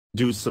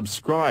Do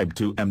subscribe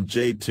to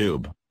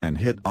MJTube and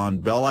hit on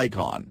bell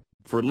icon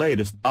for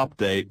latest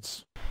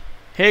updates.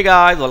 Hey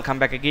guys, welcome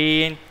back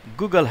again.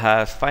 Google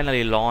has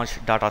finally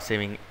launched data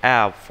saving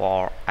app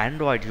for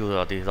Android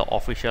user. This is the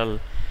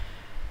official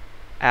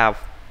app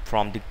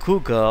from the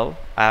Google.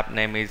 App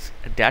name is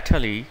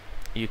Datally.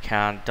 You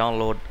can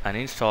download and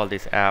install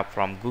this app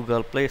from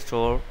Google Play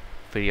Store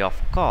free of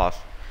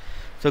cost.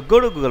 So go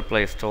to Google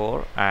Play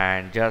Store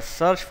and just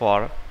search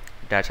for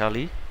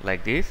Datally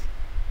like this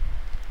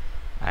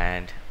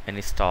and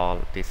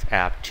install this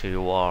app to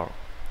your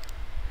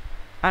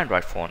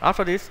Android phone.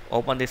 After this,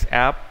 open this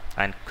app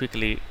and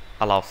quickly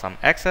allow some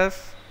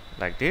access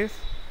like this.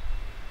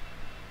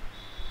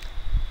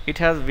 It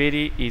has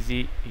very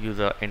easy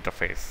user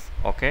interface,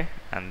 okay,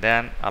 and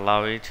then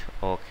allow it,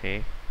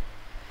 okay.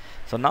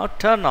 So now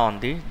turn on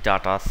the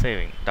data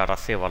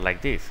saver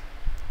like this.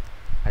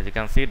 As you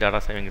can see,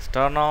 data saving is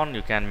turned on.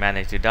 You can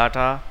manage the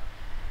data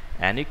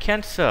and you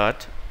can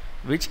search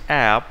which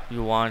app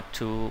you want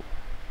to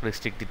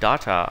restrict the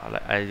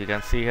data. As you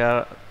can see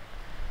here,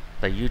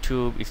 the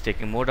YouTube is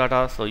taking more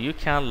data, so you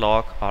can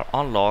lock or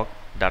unlock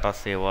data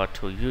saver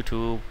to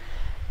YouTube,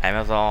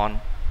 Amazon.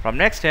 From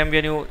next time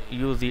when you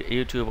use the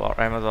YouTube or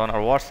Amazon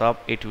or WhatsApp,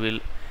 it will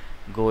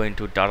go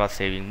into data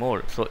saving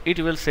mode. So it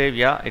will save,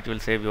 it will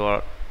save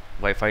your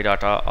Wi-Fi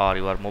data or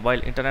your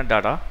mobile internet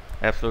data.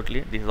 Absolutely,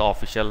 this is the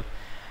official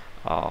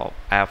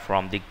app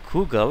from the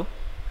Google.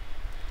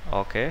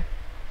 Okay,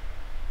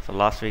 so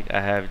last week I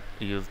have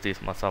used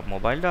this much of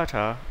mobile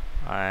data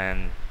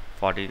and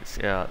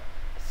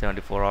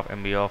 74 of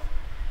MB of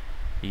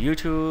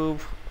YouTube.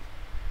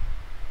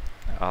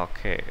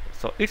 Okay,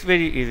 so it's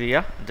very easy.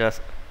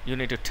 Just you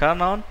need to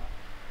turn on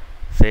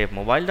save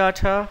mobile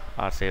data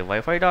or save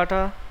Wi-Fi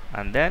data,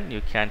 and then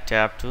you can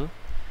tap to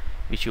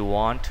which you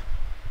want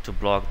to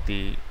block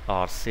the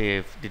or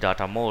save the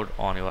data mode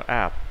on your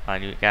app.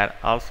 And you can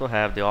also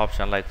have the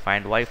option like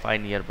find Wi-Fi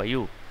nearby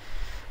you.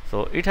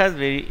 So it has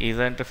very easy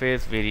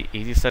interface, very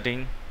easy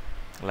setting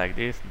like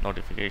this,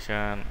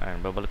 notification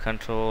and bubble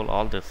control,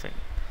 all this thing.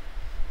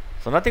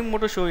 So nothing more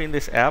to show in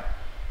this app.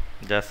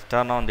 Just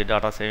turn on the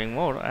data saving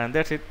mode and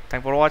that's it.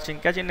 Thanks for watching.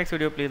 Catch you in next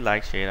video. Please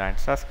like, share and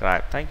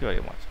subscribe. Thank you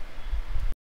very much.